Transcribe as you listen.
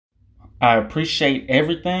I appreciate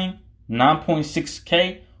everything.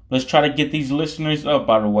 9.6K. Let's try to get these listeners up,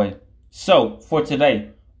 by the way. So, for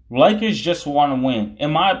today, Lakers just want to win.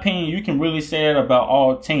 In my opinion, you can really say that about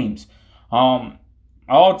all teams.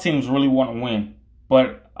 All teams really want to win.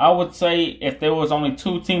 But I would say if there was only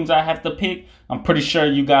two teams I have to pick, I'm pretty sure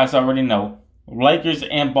you guys already know. Lakers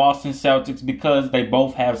and Boston Celtics, because they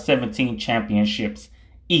both have 17 championships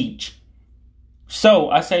each. So,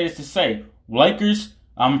 I say this to say, Lakers,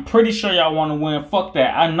 I'm pretty sure y'all want to win. Fuck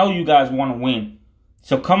that. I know you guys want to win.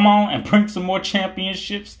 So come on and bring some more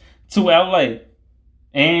championships to LA.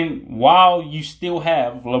 And while you still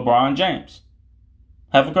have LeBron James.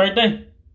 Have a great day.